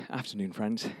Afternoon,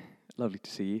 friends. Lovely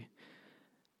to see you.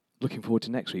 Looking forward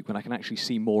to next week when I can actually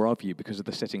see more of you because of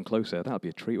the sitting closer. That'll be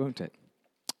a treat, won't it?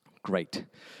 Great.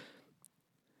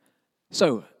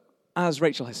 So, as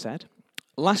Rachel has said,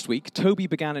 last week, Toby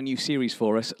began a new series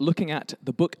for us looking at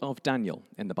the book of Daniel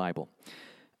in the Bible.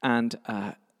 And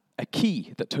a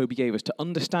key that Toby gave us to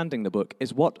understanding the book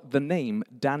is what the name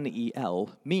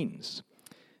Daniel means.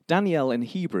 Daniel in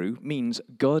Hebrew means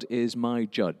God is my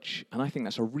judge, and I think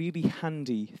that's a really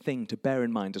handy thing to bear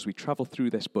in mind as we travel through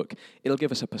this book. It'll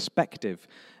give us a perspective,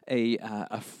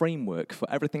 a framework for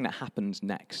everything that happens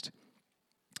next.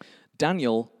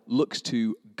 Daniel looks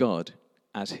to God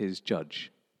as his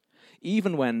judge,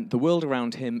 even when the world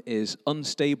around him is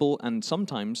unstable and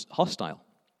sometimes hostile.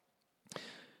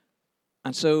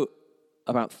 And so,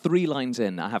 about 3 lines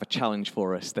in, I have a challenge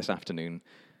for us this afternoon.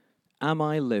 Am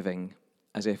I living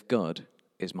as if God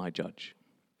is my judge?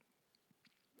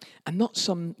 And not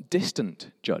some distant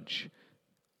judge.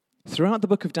 Throughout the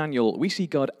book of Daniel, we see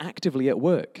God actively at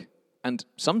work, and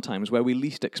sometimes where we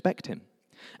least expect him.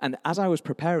 And as I was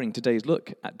preparing today's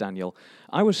look at Daniel,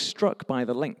 I was struck by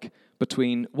the link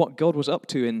between what God was up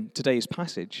to in today's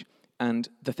passage and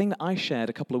the thing that I shared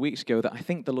a couple of weeks ago that I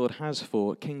think the Lord has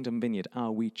for Kingdom Vineyard,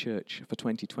 our wee church, for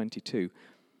 2022,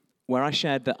 where I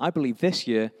shared that I believe this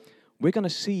year we're going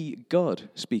to see God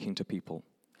speaking to people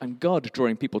and God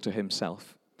drawing people to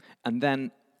himself. And then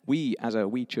we, as a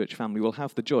wee church family, will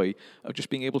have the joy of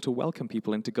just being able to welcome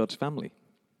people into God's family.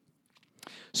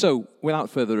 So,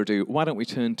 without further ado, why don't we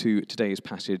turn to today's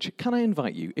passage? Can I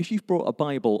invite you, if you've brought a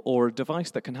Bible or a device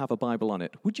that can have a Bible on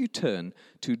it, would you turn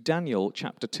to Daniel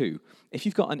chapter 2? If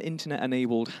you've got an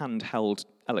internet-enabled, handheld,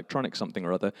 electronic something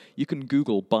or other, you can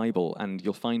Google Bible and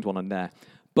you'll find one on there.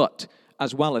 But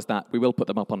as well as that, we will put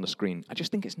them up on the screen. I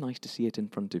just think it's nice to see it in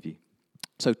front of you.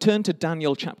 So turn to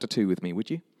Daniel chapter 2 with me, would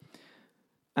you?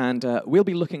 And we'll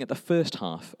be looking at the first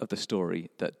half of the story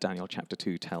that Daniel chapter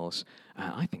 2 tells.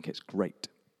 I think it's great.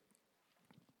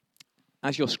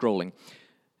 As you're scrolling,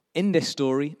 in this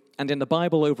story and in the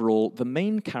Bible overall, the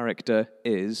main character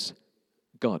is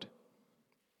God.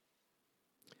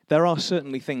 There are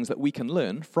certainly things that we can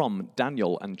learn from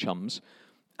Daniel and chums,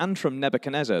 and from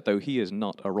Nebuchadnezzar, though he is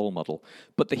not a role model.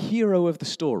 But the hero of the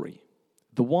story,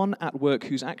 the one at work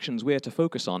whose actions we're to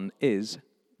focus on, is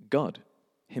God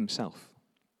himself.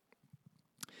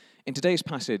 In today's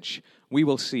passage, we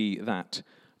will see that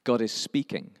God is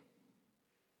speaking.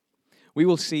 We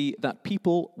will see that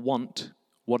people want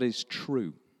what is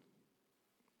true.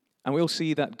 And we'll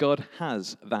see that God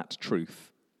has that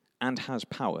truth and has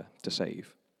power to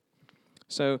save.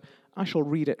 So I shall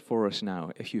read it for us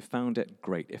now. If you found it,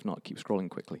 great. If not, keep scrolling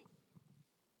quickly.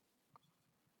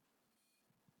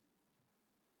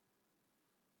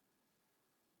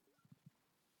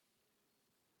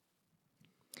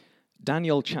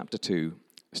 Daniel chapter 2,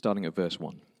 starting at verse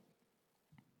 1.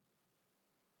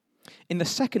 In the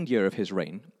 2nd year of his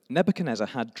reign, Nebuchadnezzar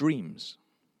had dreams.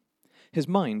 His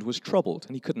mind was troubled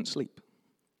and he couldn't sleep.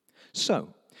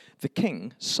 So the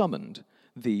king summoned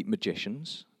the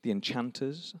magicians, the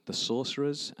enchanters, the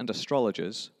sorcerers, and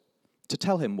astrologers to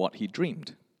tell him what he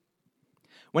dreamed.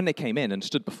 When they came in and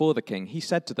stood before the king, he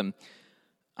said to them,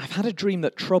 "I've had a dream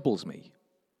that troubles me,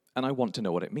 and I want to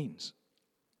know what it means."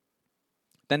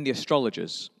 Then the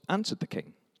astrologers answered the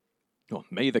king, "Oh,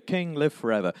 may the king live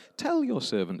forever. Tell your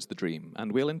servants the dream,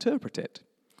 and we'll interpret it."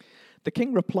 The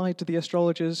king replied to the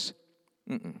astrologers,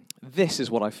 "This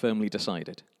is what I firmly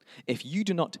decided. If you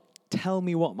do not tell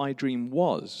me what my dream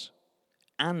was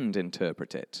and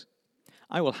interpret it,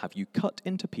 I will have you cut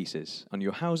into pieces and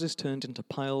your houses turned into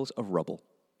piles of rubble.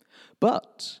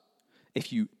 But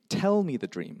if you tell me the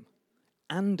dream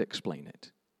and explain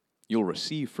it, you'll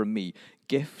receive from me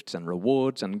gifts and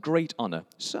rewards and great honor.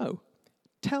 So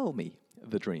tell me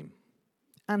the dream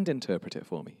and interpret it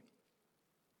for me."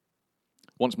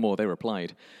 Once more they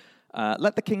replied,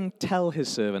 "Let the king tell his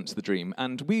servants the dream,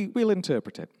 and we'll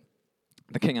interpret it."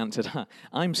 The king answered,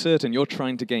 "I'm certain you're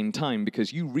trying to gain time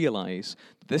because you realize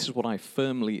that this is what I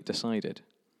firmly decided.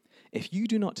 If you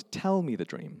do not tell me the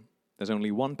dream, there's only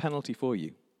one penalty for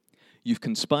you. You've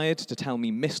conspired to tell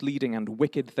me misleading and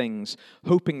wicked things,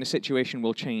 hoping the situation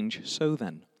will change. So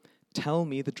then, tell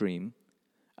me the dream,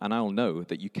 and I'll know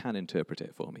that you can interpret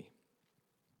it for me."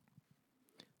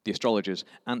 The astrologers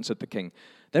answered the king,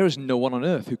 "There is no one on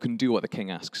earth who can do what the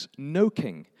king asks. No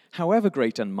king, however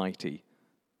great and mighty,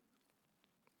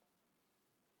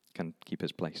 can keep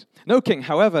his place. No king,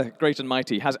 however great and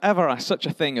mighty, has ever asked such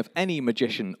a thing of any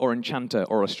magician or enchanter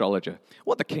or astrologer.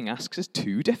 What the king asks is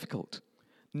too difficult.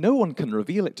 No one can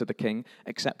reveal it to the king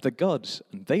except the gods,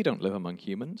 and they don't live among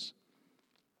humans."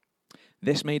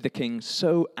 This made the king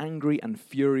so angry and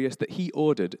furious that he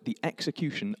ordered the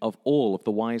execution of all of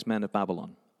the wise men of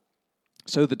Babylon.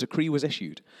 So the decree was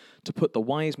issued to put the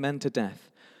wise men to death,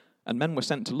 and men were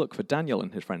sent to look for Daniel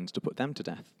and his friends to put them to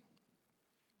death.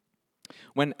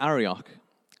 When Arioch,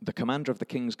 the commander of the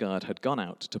king's guard, had gone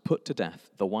out to put to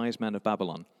death the wise men of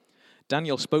Babylon,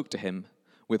 Daniel spoke to him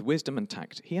with wisdom and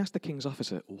tact. He asked the king's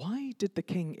officer, "Why did the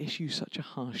king issue such a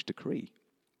harsh decree?"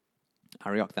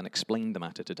 Arioch then explained the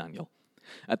matter to Daniel.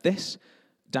 At this,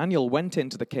 Daniel went in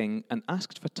to the king and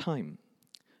asked for time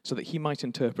so that he might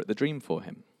interpret the dream for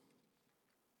him.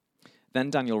 Then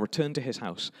Daniel returned to his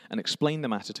house and explained the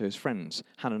matter to his friends,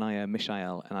 Hananiah,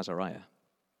 Mishael, and Azariah.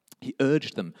 He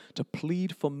urged them to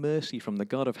plead for mercy from the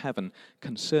God of heaven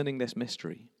concerning this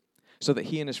mystery, so that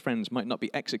he and his friends might not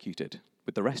be executed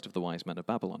with the rest of the wise men of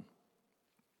Babylon.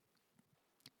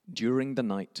 During the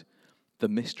night, the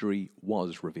mystery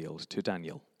was revealed to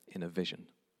Daniel in a vision.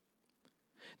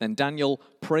 Then Daniel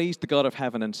praised the God of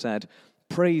heaven and said,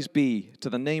 "Praise be to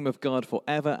the name of God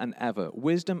forever and ever.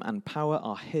 Wisdom and power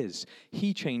are his.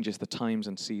 He changes the times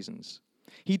and seasons.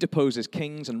 He deposes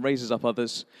kings and raises up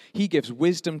others. He gives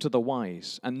wisdom to the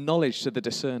wise and knowledge to the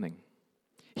discerning.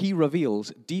 He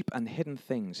reveals deep and hidden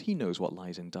things. He knows what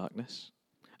lies in darkness,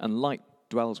 and light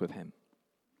dwells with him.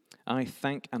 I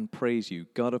thank and praise you,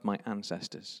 God of my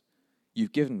ancestors.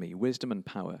 You've given me wisdom and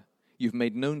power. You've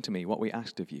made known to me what we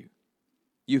asked of you.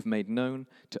 You've made known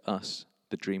to us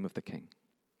the dream of the king."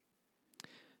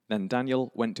 Then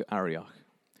Daniel went to Arioch,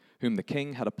 whom the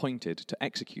king had appointed to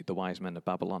execute the wise men of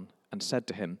Babylon, and said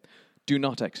to him, "Do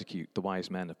not execute the wise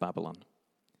men of Babylon.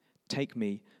 Take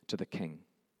me to the king,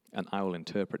 and I will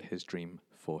interpret his dream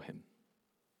for him."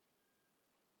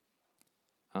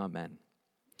 Amen.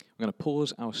 We're going to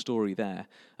pause our story there,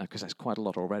 because that's quite a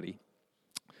lot already.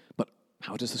 But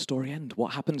how does the story end?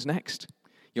 What happens next?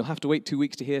 You'll have to wait 2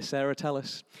 weeks to hear Sarah tell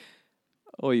us,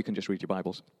 or you can just read your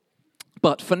Bibles.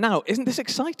 But for now, isn't this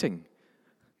exciting?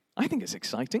 I think it's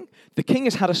exciting. The king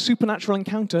has had a supernatural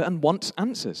encounter and wants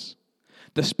answers.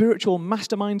 The spiritual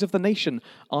masterminds of the nation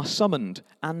are summoned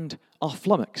and are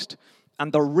flummoxed,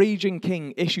 and the raging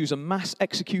king issues a mass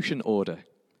execution order.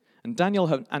 And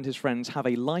Daniel and his friends have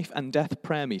a life and death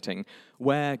prayer meeting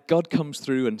where God comes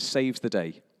through and saves the day.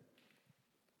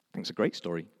 I think it's a great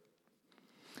story.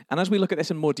 And as we look at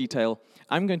this in more detail,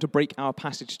 I'm going to break our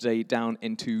passage today down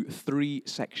into 3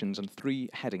 sections and 3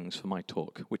 headings for my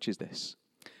talk, which is this.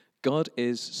 God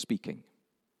is speaking,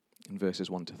 in verses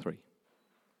 1 to 3.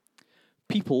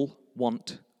 People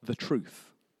want the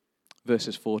truth,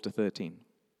 verses 4 to 13.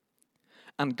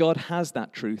 And God has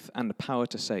that truth and the power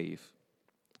to save,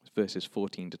 verses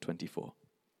 14 to 24.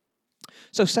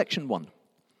 So section 1,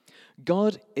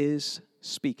 God is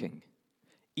speaking,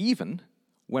 even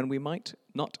when we might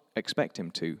not expect him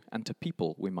to, and to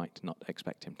people we might not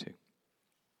expect him to.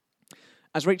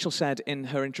 As Rachel said in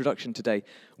her introduction today,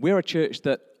 we're a church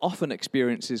that often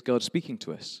experiences God speaking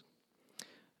to us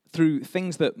through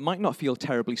things that might not feel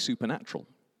terribly supernatural.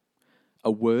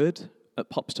 A word that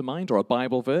pops to mind, or a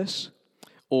Bible verse,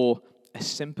 or a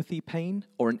sympathy pain,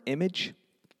 or an image.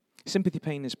 Sympathy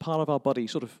pain is part of our body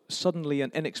sort of suddenly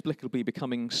and inexplicably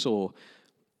becoming sore.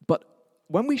 But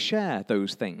when we share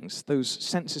those things, those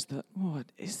senses that, oh,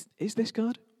 is this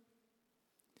God?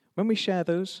 When we share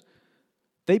those,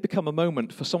 they become a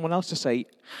moment for someone else to say,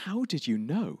 "How did you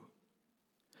know?"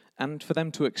 And for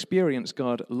them to experience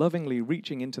God lovingly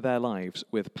reaching into their lives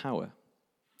with power,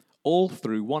 all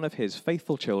through one of his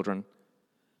faithful children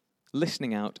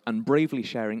listening out and bravely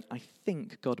sharing, "I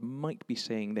think God might be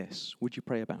saying this. Would you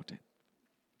pray about it?"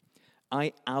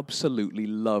 I absolutely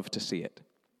love to see it.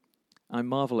 I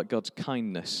marvel at God's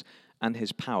kindness and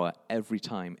his power every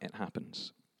time it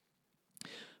happens.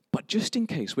 But just in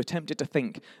case we're tempted to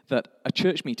think that a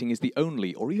church meeting is the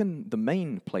only or even the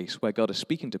main place where God is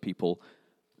speaking to people,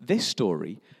 this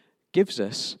story gives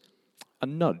us a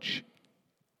nudge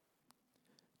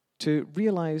to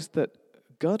realize that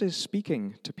God is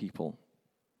speaking to people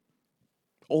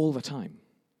all the time,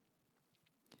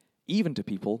 even to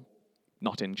people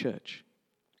not in church,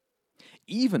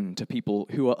 even to people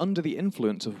who are under the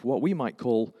influence of what we might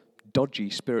call dodgy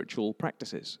spiritual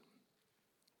practices.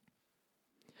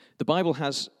 The Bible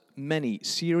has many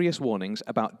serious warnings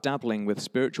about dabbling with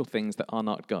spiritual things that are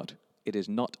not God. It is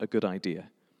not a good idea.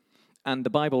 And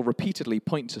the Bible repeatedly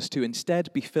points us to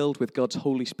instead be filled with God's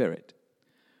Holy Spirit.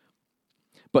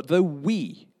 But though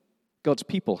we, God's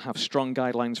people, have strong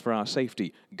guidelines for our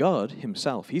safety, God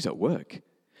himself, he's at work,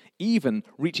 even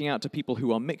reaching out to people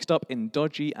who are mixed up in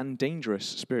dodgy and dangerous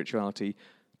spirituality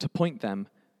to point them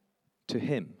to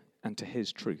him and to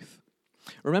his truth.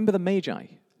 Remember the Magi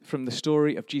from the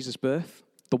story of Jesus' birth?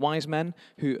 The wise men,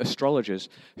 astrologers,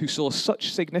 who saw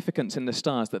such significance in the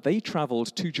stars that they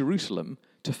traveled to Jerusalem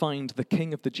to find the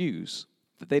King of the Jews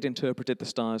that they'd interpreted the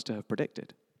stars to have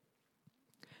predicted.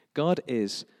 God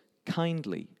is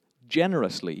kindly,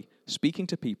 generously speaking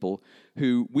to people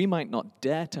who we might not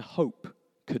dare to hope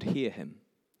could hear him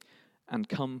and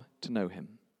come to know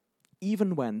him,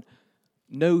 even when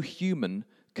no human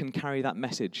can carry that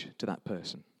message to that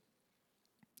person.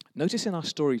 Notice in our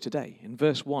story today, in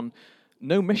verse 1,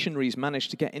 no missionaries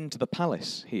managed to get into the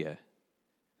palace here.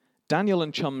 Daniel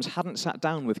and chums hadn't sat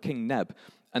down with King Neb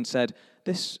and said,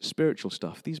 this spiritual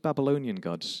stuff, these Babylonian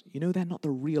gods, they're not the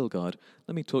real God.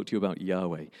 Let me talk to you about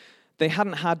Yahweh. They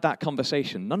hadn't had that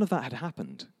conversation. None of that had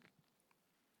happened.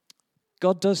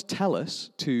 God does tell us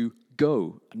to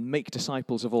go and make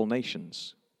disciples of all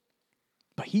nations.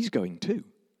 But he's going too.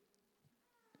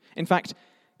 In fact,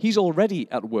 he's already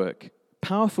at work,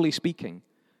 powerfully speaking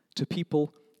to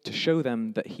people to show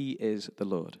them that he is the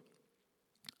Lord.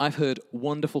 I've heard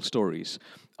wonderful stories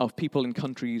of people in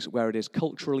countries where it is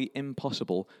culturally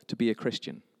impossible to be a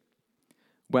Christian,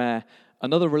 where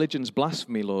another religion's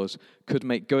blasphemy laws could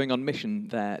make going on mission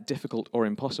there difficult or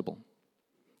impossible.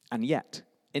 And yet,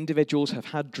 individuals have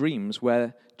had dreams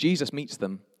where Jesus meets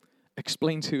them,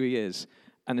 explains who he is,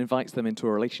 and invites them into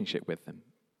a relationship with them.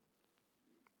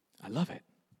 I love it.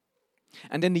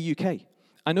 And in the UK,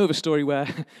 I know of a story where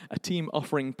a team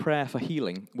offering prayer for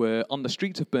healing were on the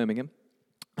streets of Birmingham,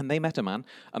 and they met a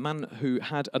man who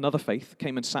had another faith,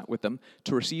 came and sat with them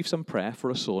to receive some prayer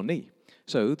for a sore knee.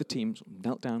 So the team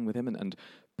knelt down with him and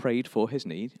prayed for his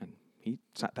knee, and he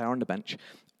sat there on the bench.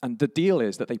 And the deal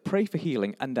is that they pray for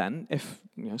healing, and then if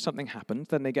something happens,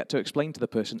 then they get to explain to the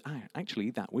person,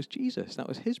 actually, that was Jesus. That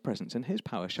was his presence and his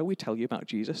power. Shall we tell you about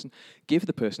Jesus? And give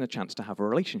the person a chance to have a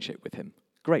relationship with him.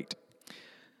 Great.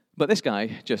 But this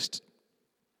guy just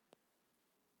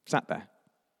sat there.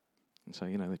 And so,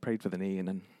 they prayed for the knee, and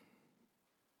then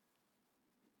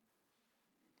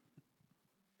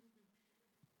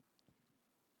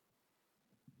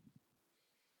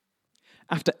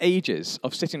after ages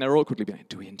of sitting there awkwardly being,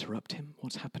 do we interrupt him?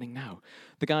 What's happening now?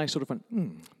 The guy sort of went,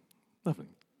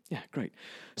 lovely. Yeah, great.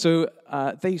 So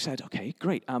they said, okay,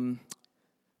 great.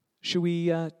 Should we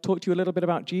talk to you a little bit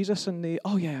about Jesus? And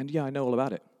I know all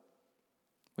about it.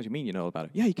 What do you mean you know all about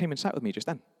it? Yeah, he came and sat with me just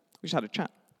then. We just had a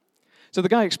chat. So the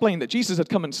guy explained that Jesus had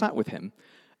come and sat with him,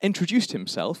 introduced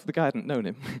himself, the guy hadn't known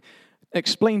him,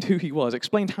 explained who he was,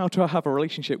 explained how to have a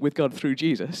relationship with God through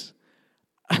Jesus,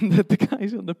 and the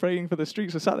guys on the praying for the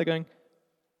streets were sat there going,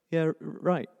 yeah,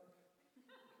 right.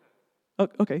 Oh,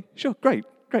 okay, sure, great.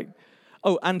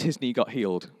 Oh, and his knee got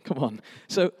healed. Come on.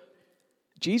 So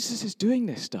Jesus is doing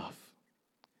this stuff.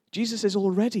 Jesus is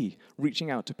already reaching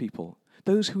out to people,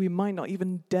 those who we might not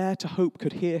even dare to hope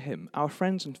could hear him, our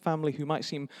friends and family who might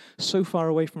seem so far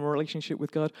away from a relationship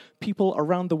with God, people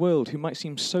around the world who might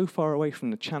seem so far away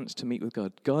from the chance to meet with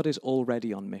God. God is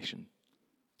already on mission.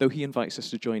 Though he invites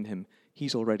us to join him,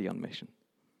 he's already on mission.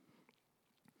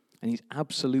 And he's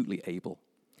absolutely able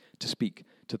to speak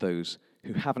to those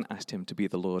who haven't asked him to be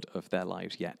the Lord of their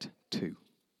lives yet, too.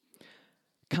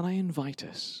 Can I invite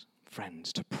us,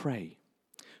 friends, to pray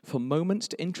for moments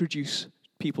to introduce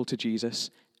people to Jesus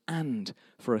and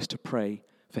for us to pray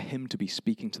for him to be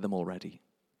speaking to them already?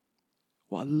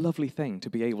 What a lovely thing to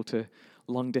be able to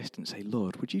long distance say,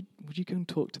 Lord, would you go and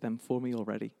talk to them for me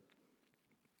already?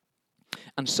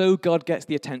 And so God gets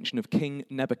the attention of King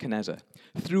Nebuchadnezzar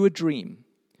through a dream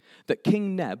that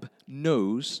King Neb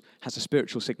knows has a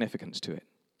spiritual significance to it.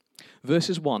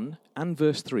 Verses 1 and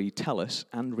verse 3 tell us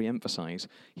and re-emphasize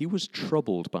he was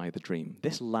troubled by the dream.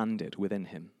 This landed within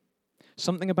him.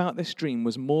 Something about this dream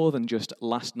was more than just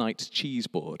last night's cheese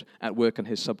board at work on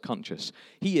his subconscious.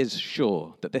 He is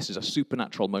sure that this is a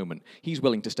supernatural moment. He's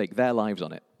willing to stake their lives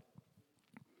on it.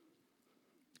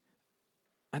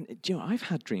 And I've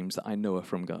had dreams that I know are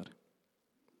from God.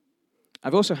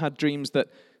 I've also had dreams that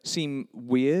seem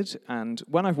weird, and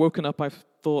when I've woken up, I've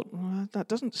thought, well, that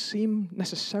doesn't seem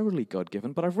necessarily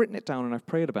God-given, but I've written it down and I've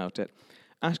prayed about it,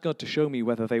 asked God to show me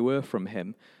whether they were from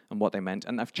him and what they meant,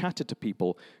 and I've chatted to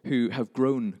people who have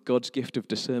grown God's gift of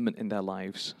discernment in their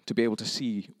lives to be able to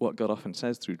see what God often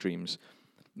says through dreams.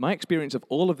 My experience of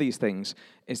all of these things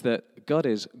is that God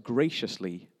is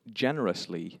graciously,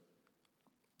 generously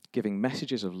giving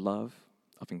messages of love,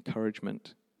 of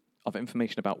encouragement, of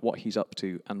information about what he's up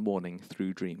to and warning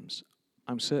through dreams.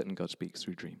 I'm certain God speaks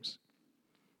through dreams.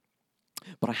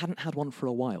 But I hadn't had one for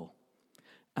a while.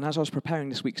 And as I was preparing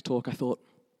this week's talk, I thought,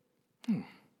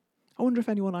 I I wonder if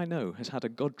anyone I know has had a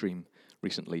God dream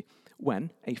recently, when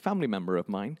a family member of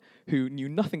mine, who knew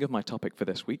nothing of my topic for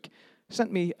this week,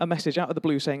 sent me a message out of the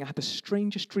blue saying I had the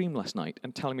strangest dream last night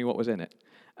and telling me what was in it.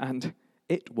 And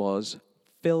it was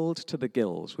filled to the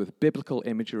gills with biblical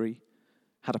imagery,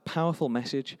 had a powerful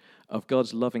message of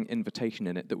God's loving invitation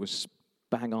in it that was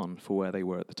bang on for where they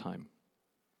were at the time.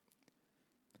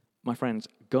 My friends,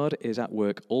 God is at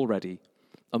work already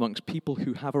amongst people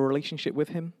who have a relationship with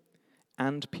him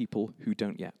and people who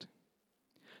don't yet.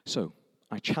 So,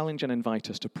 I challenge and invite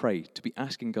us to pray, to be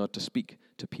asking God to speak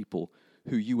to people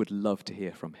who you would love to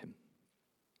hear from him.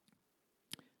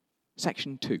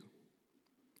 Section 2,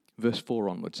 verse 4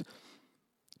 onwards.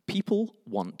 People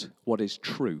want what is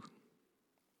true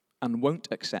and won't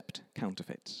accept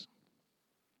counterfeits.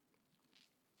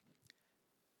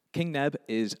 King Neb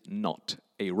is not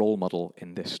a role model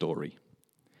in this story.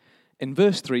 In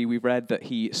verse 3, we read that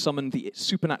he summoned the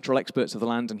supernatural experts of the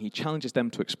land and he challenges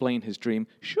them to explain his dream.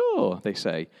 Sure, they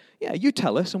say. Yeah, you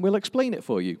tell us and we'll explain it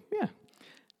for you. Yeah.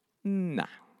 Nah,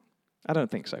 I don't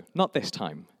think so. Not this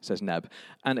time, says Neb,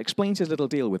 and explains his little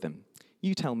deal with him.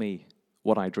 You tell me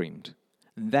what I dreamed,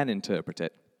 then interpret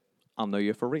it. I'll know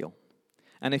you're for real.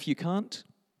 And if you can't,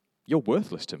 you're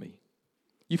worthless to me.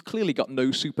 You've clearly got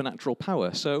no supernatural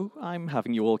power, so I'm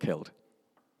having you all killed.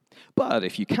 But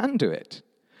if you can do it,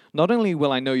 not only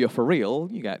will I know you're for real,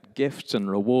 you get gifts and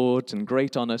rewards and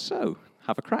great honor, so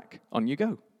have a crack. On you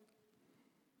go.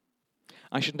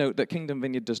 I should note that Kingdom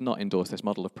Vineyard does not endorse this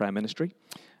model of prayer ministry.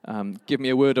 Give me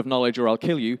a word of knowledge or I'll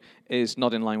kill you is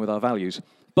not in line with our values.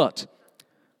 But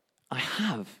I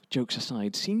have, jokes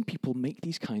aside, seen people make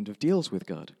these kind of deals with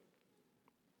God.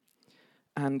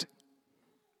 And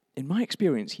in my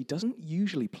experience, he doesn't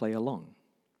usually play along.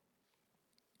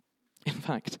 In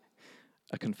fact,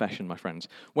 a confession, my friends.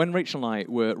 When Rachel and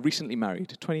I were recently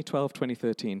married, 2012,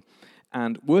 2013,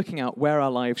 and working out where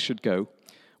our lives should go,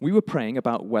 we were praying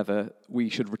about whether we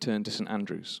should return to St.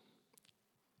 Andrews.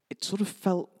 It sort of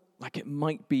felt like it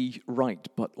might be right,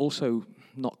 but also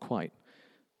not quite.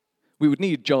 We would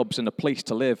need jobs and a place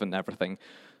to live and everything.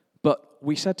 But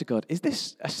we said to God, is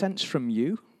this a sense from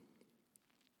you?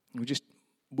 We just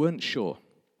weren't sure.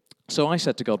 So I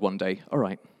said to God one day, all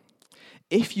right,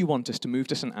 if you want us to move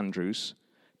to St. Andrews,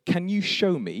 can you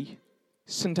show me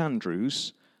St.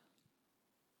 Andrews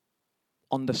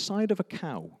on the side of a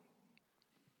cow?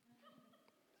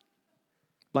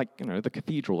 Like, the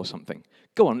cathedral or something.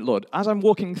 Go on, Lord, as I'm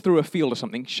walking through a field or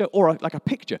something, like a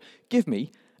picture, give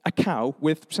me a cow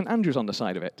with St. Andrews on the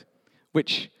side of it,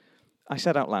 which I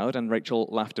said out loud, and Rachel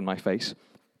laughed in my face.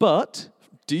 But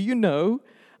do you know,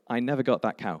 I never got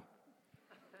that cow.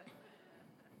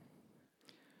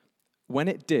 When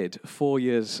it did, 4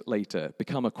 years later,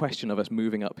 become a question of us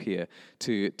moving up here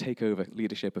to take over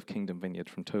leadership of Kingdom Vineyard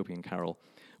from Toby and Carol,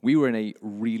 we were in a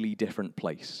really different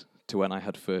place to when I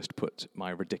had first put my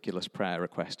ridiculous prayer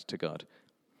request to God.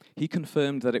 He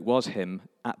confirmed that it was him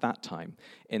at that time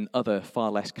in other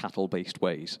far less cattle-based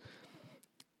ways.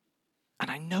 And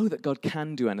I know that God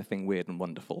can do anything weird and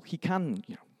wonderful. He can,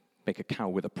 make a cow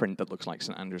with a print that looks like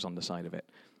St. Andrews on the side of it.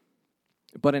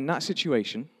 But in that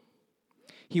situation,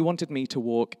 he wanted me to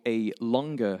walk a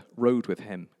longer road with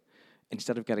him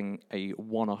instead of getting a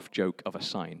one-off joke of a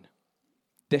sign.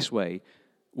 This way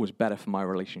was better for my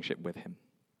relationship with him.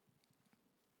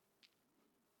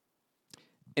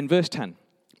 In verse 10,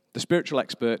 the spiritual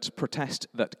experts protest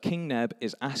that King Neb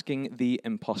is asking the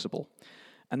impossible.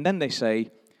 And then they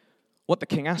say, what the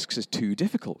king asks is too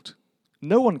difficult.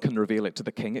 No one can reveal it to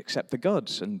the king except the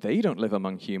gods, and they don't live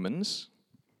among humans.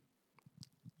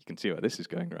 You can see where this is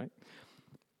going, right?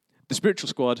 The spiritual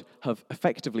squad have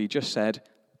effectively just said,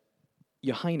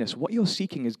 Your Highness, what you're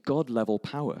seeking is God-level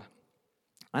power.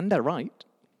 And they're right.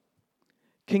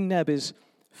 King Neb is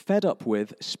fed up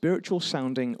with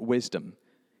spiritual-sounding wisdom.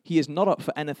 He is not up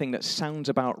for anything that sounds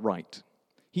about right.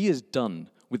 He is done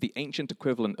with the ancient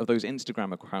equivalent of those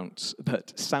Instagram accounts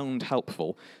that sound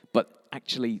helpful, but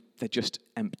actually they're just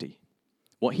empty.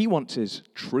 What he wants is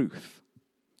truth,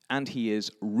 and he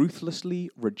is ruthlessly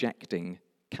rejecting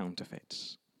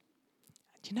counterfeits.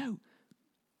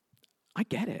 I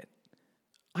get it.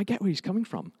 I get where he's coming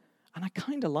from, and I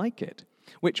kind of like it.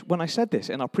 Which, when I said this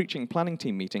in our preaching planning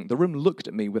team meeting, the room looked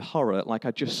at me with horror like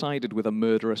I just sided with a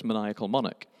murderous maniacal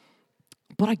monarch.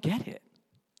 But I get it.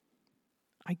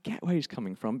 I get where he's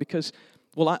coming from because,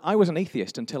 I was an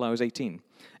atheist until I was 18.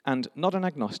 And not an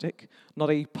agnostic,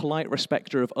 not a polite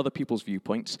respecter of other people's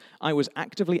viewpoints. I was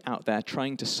actively out there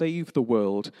trying to save the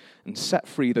world and set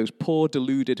free those poor,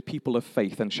 deluded people of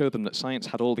faith and show them that science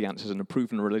had all the answers and a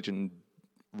proven religion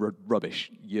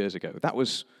rubbish years ago. That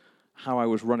was how I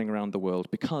was running around the world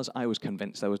because I was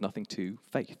convinced there was nothing to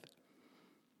faith.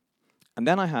 And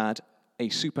then I had a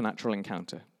supernatural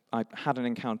encounter. I had an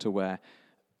encounter where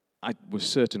I was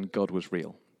certain God was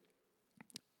real.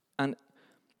 And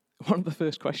one of the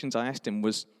first questions I asked him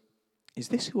was, is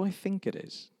this who I think it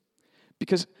is?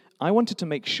 Because I wanted to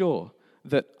make sure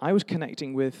that I was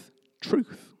connecting with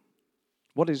truth,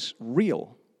 what is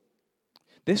real.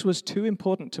 This was too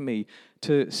important to me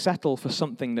to settle for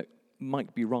something that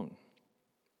might be wrong.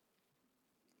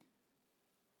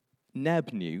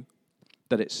 Neb knew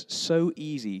that it's so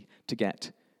easy to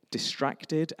get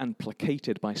distracted and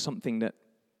placated by something that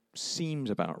seems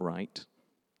about right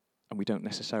and we don't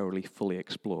necessarily fully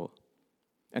explore.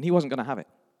 And he wasn't going to have it.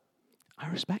 I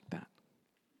respect that.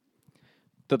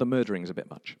 Though the murdering's a bit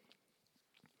much.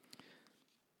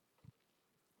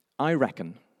 I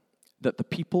reckon that the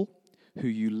people who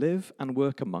you live and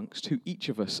work amongst, who each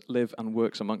of us live and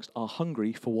works amongst, are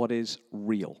hungry for what is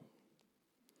real.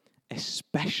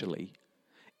 Especially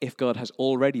if God has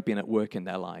already been at work in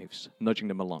their lives, nudging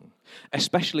them along.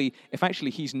 Especially if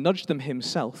actually he's nudged them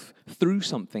himself through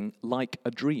something like a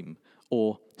dream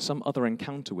or some other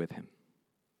encounter with him.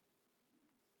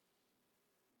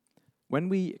 When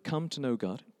we come to know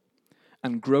God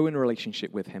and grow in a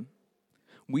relationship with him,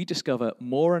 we discover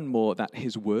more and more that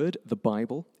his word, the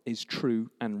Bible, is true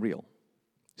and real.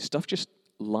 Stuff just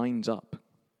lines up.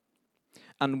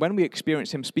 And when we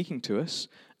experience him speaking to us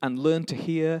and learn to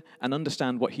hear and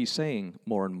understand what he's saying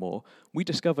more and more, we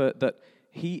discover that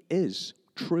he is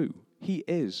true. He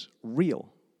is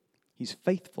real. He's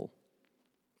faithful.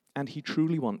 And he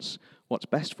truly wants what's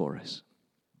best for us.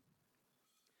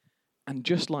 And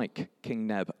just like King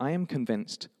Neb, I am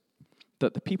convinced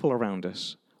that the people around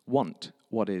us want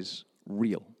what is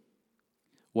real,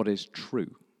 what is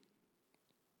true,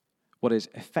 what is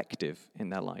effective in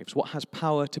their lives, what has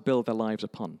power to build their lives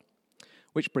upon.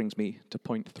 Which brings me to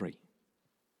point 3.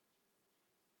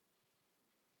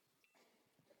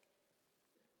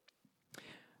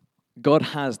 God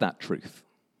has that truth,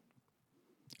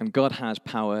 and God has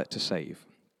power to save.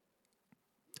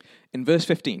 In verse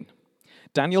 15,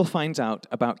 Daniel finds out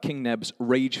about King Neb's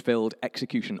rage-filled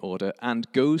execution order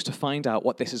and goes to find out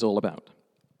what this is all about.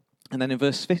 And then in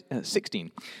verse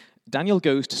 16, Daniel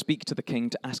goes to speak to the king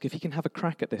to ask if he can have a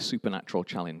crack at this supernatural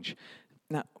challenge.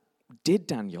 Now, did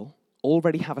Daniel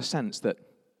already have a sense that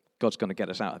God's going to get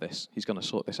us out of this? He's going to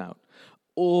sort this out.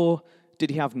 Or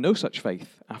did he have no such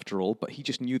faith after all, but he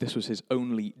just knew this was his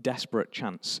only desperate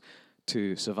chance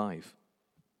to survive?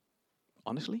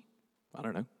 Honestly, I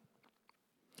don't know.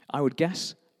 I would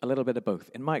guess a little bit of both.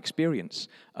 In my experience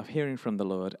of hearing from the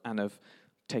Lord and of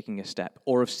taking a step,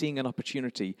 or of seeing an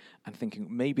opportunity and thinking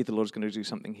maybe the Lord's going to do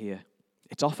something here,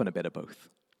 it's often a bit of both.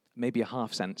 Maybe a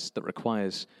half sense that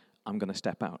requires I'm going to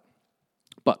step out.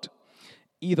 But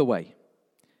either way,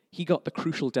 he got the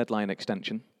crucial deadline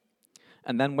extension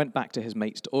and then went back to his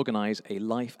mates to organize a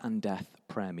life and death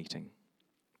prayer meeting.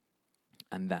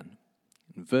 And then,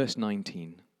 in verse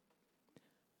 19,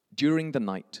 during the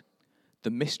night,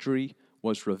 the mystery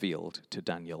was revealed to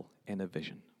Daniel in a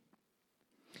vision.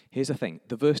 Here's the thing.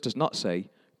 The verse does not say,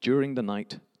 during the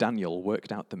night, Daniel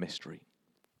worked out the mystery.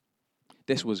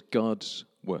 This was God's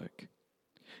work.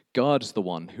 God's the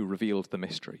one who revealed the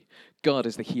mystery. God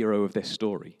is the hero of this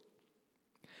story.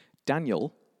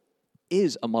 Daniel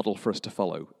is a model for us to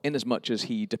follow, inasmuch as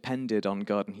he depended on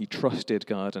God and he trusted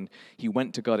God and he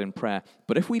went to God in prayer.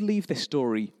 But if we leave this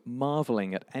story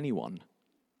marveling at anyone,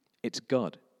 it's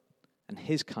God and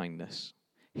his kindness,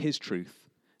 his truth,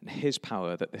 and his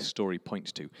power that this story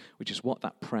points to, which is what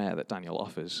that prayer that Daniel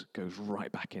offers goes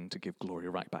right back in to give glory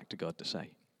right back to God to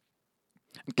say.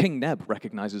 And King Neb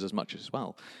recognizes as much as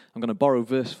well. I'm going to borrow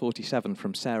verse 47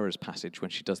 from Sarah's passage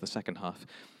when she does the second half.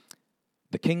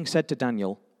 The king said to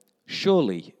Daniel,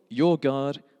 "Surely your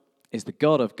God is the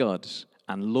God of gods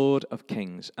and Lord of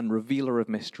kings and revealer of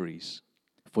mysteries,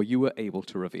 for you were able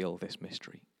to reveal this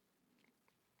mystery."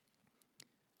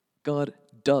 God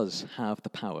does have the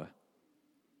power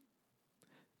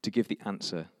to give the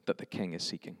answer that the king is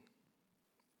seeking.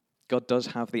 God does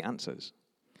have the answers.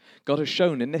 God has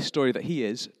shown in this story that he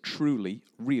is truly,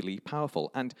 really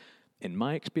powerful. And in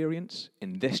my experience,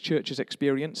 in this church's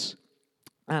experience,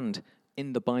 and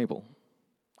in the Bible,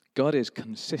 God is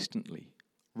consistently,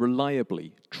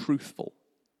 reliably truthful,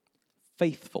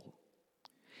 faithful.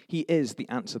 He is the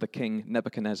answer the king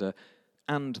Nebuchadnezzar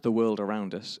and the world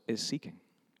around us is seeking.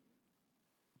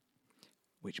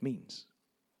 Which means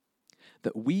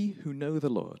that we who know the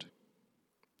Lord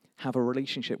have a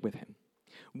relationship with him.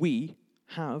 We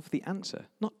have the answer,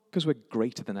 not because we're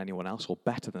greater than anyone else or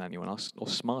better than anyone else or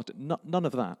smarter, none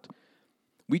of that.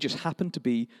 We just happen to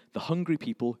be the hungry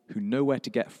people who know where to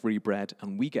get free bread,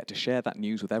 and we get to share that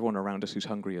news with everyone around us who's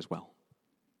hungry as well.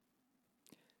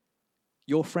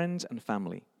 Your friends and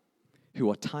family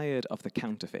who are tired of the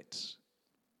counterfeits,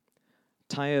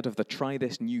 tired of the try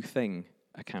this new thing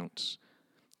accounts,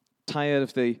 tired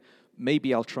of the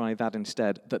maybe I'll try that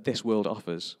instead that this world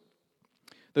offers.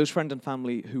 Those friends and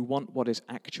family who want what is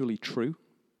actually true,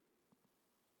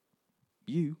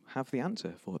 you have the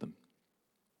answer for them.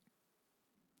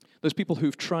 Those people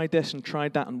who've tried this and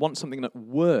tried that and want something that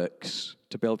works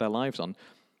to build their lives on,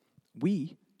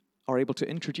 we are able to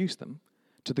introduce them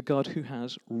to the God who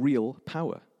has real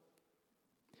power.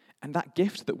 And that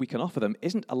gift that we can offer them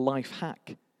isn't a life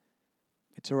hack.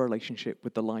 It's a relationship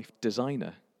with the life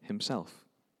designer himself,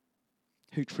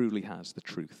 who truly has the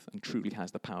truth and truly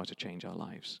has the power to change our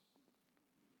lives.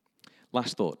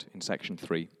 Last thought in section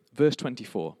 3, verse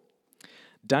 24.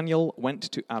 Daniel went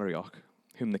to Arioch,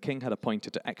 whom the king had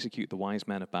appointed to execute the wise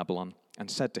men of Babylon, and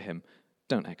said to him,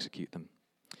 "Don't execute them.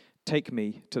 Take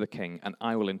me to the king, and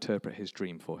I will interpret his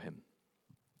dream for him."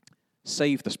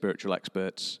 Save the spiritual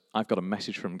experts. I've got a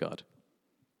message from God.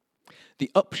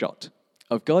 The upshot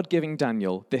of God giving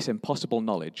Daniel this impossible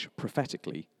knowledge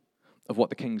prophetically of what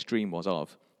the king's dream was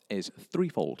of is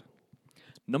threefold.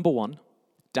 Number one,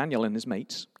 Daniel and his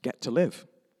mates get to live.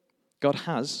 God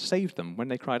has saved them when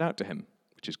they cried out to him,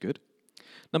 which is good.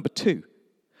 Number two,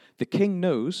 the king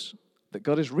knows that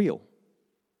God is real.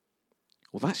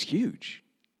 Well, that's huge.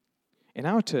 In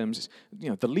our terms,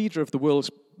 the leader of the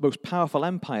world's most powerful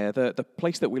empire, the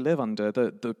place that we live under,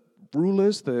 the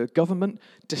rulers, the government,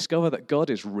 discover that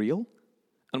God is real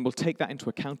and will take that into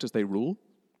account as they rule.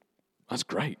 That's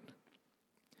great.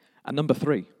 And number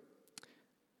three,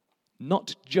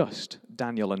 not just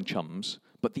Daniel and chums,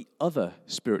 but the other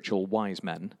spiritual wise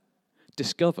men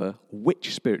discover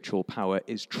which spiritual power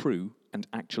is true and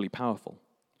actually powerful.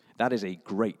 That is a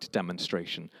great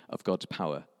demonstration of God's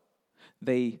power.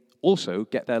 They also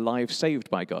get their lives saved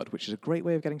by God, which is a great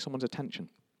way of getting someone's attention.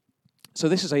 So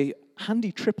this is a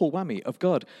handy triple whammy of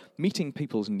God meeting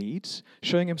people's needs,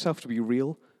 showing himself to be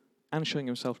real, and showing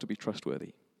himself to be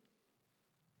trustworthy.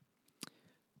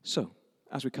 So,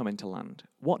 as we come into land,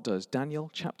 what does Daniel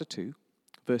chapter 2,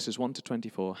 verses 1 to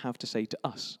 24 have to say to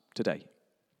us today?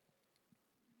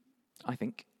 I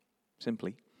think,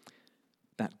 simply,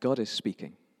 that God is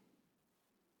speaking.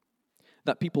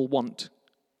 That people want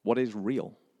what is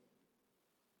real.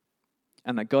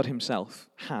 And that God himself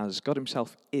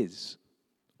is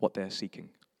what they're seeking,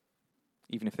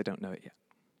 even if they don't know it yet.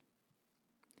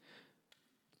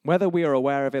 Whether we are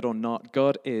aware of it or not,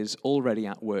 God is already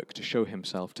at work to show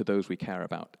himself to those we care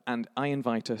about. And I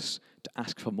invite us to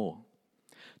ask for more,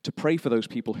 to pray for those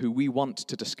people who we want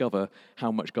to discover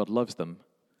how much God loves them.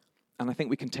 And I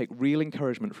think we can take real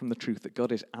encouragement from the truth that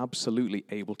God is absolutely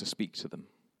able to speak to them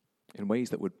in ways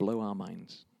that would blow our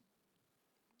minds.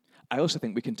 I also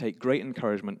think we can take great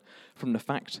encouragement from the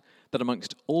fact that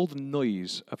amongst all the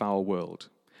noise of our world,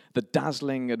 the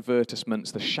dazzling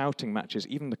advertisements, the shouting matches,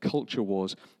 even the culture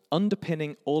wars,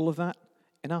 underpinning all of that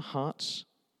in our hearts,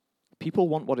 people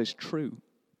want what is true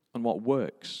and what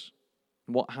works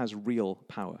and what has real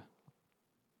power.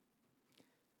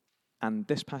 And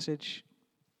this passage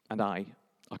and I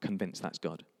are convinced that's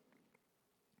God.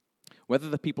 Whether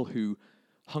the people who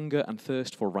hunger and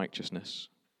thirst for righteousness,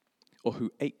 or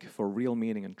who ache for real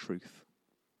meaning and truth,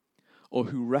 or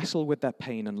who wrestle with their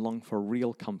pain and long for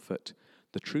real comfort,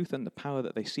 the truth and the power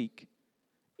that they seek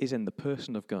is in the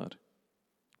person of God,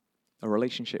 a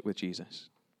relationship with Jesus.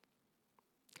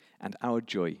 And our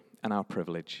joy and our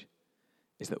privilege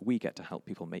is that we get to help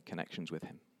people make connections with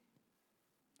him.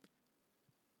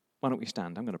 Why don't we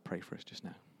stand? I'm going to pray for us just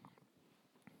now.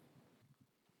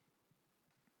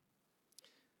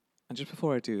 And just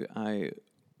before I do, I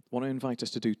want to invite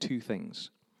us to do two things.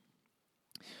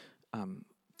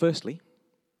 Firstly,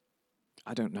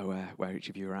 I don't know where each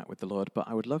of you are at with the Lord, but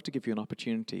I would love to give you an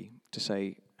opportunity to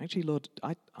say, actually, Lord,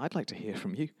 I'd like to hear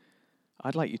from you.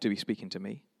 I'd like you to be speaking to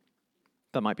me.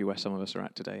 That might be where some of us are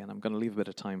at today, and I'm going to leave a bit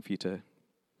of time for you to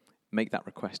make that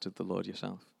request of the Lord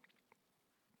yourself.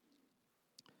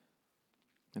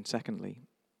 And secondly,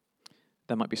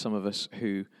 there might be some of us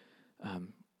who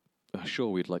sure,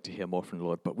 we'd like to hear more from the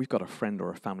Lord, but we've got a friend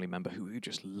or a family member who we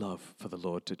just love for the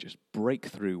Lord to just break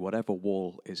through whatever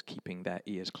wall is keeping their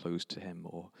ears closed to him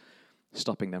or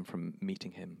stopping them from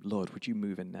meeting him. Lord, would you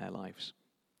move in their lives?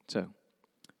 So,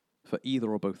 for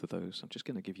either or both of those, I'm just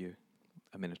going to give you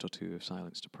a minute or two of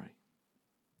silence to pray.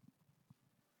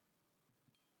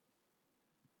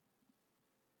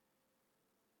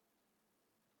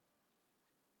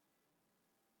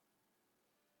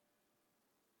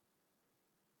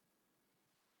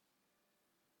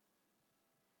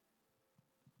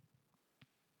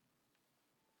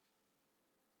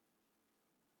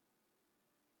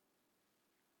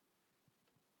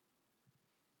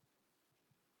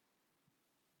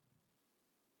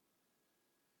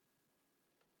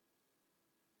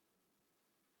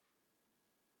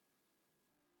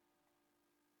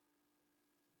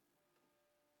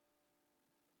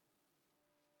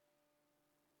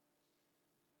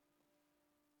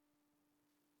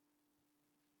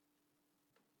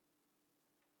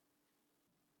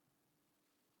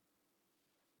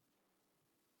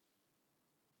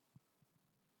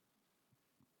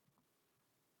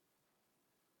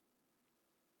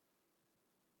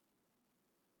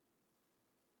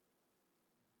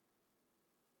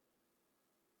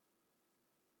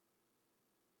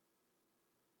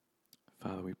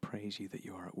 Father, we praise you that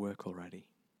you are at work already.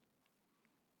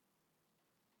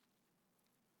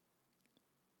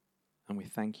 And we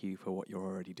thank you for what you're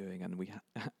already doing, and we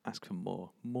ask for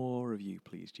more of you,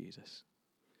 please, Jesus,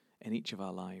 in each of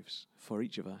our lives, for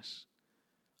each of us.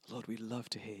 Lord, we'd love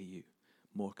to hear you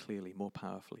more clearly, more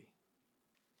powerfully.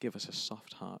 Give us a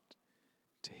soft heart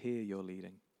to hear your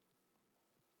leading,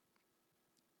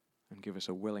 and give us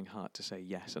a willing heart to say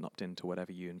yes and opt into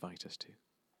whatever you invite us to.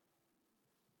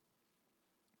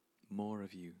 More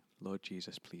of you, Lord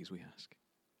Jesus, please, we ask.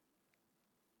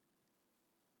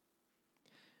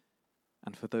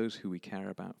 And for those who we care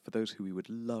about, for those who we would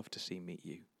love to see meet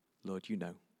you, Lord, you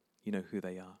know who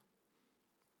they are.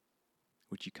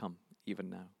 Would you come even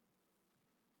now?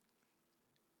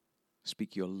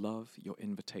 Speak your love, your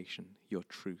invitation, your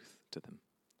truth to them.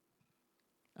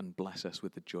 And bless us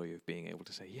with the joy of being able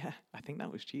to say, yeah, I think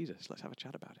that was Jesus. Let's have a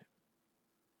chat about it.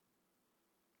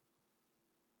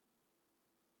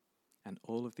 And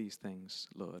all of these things,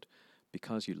 Lord,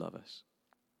 because you love us,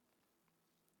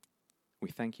 we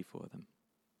thank you for them.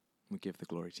 We give the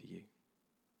glory to you.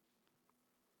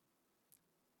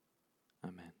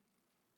 Amen.